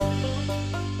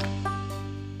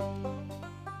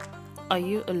Are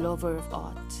you a lover of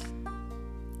art?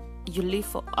 You live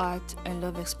for art and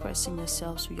love expressing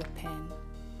yourselves with your pen.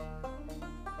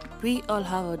 We all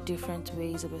have our different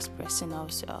ways of expressing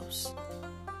ourselves.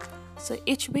 So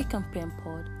each week on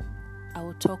PenPod, I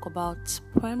will talk about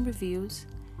poem reviews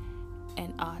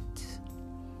and art.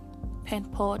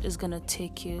 PenPod is going to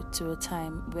take you to a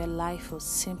time where life was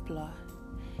simpler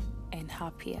and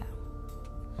happier.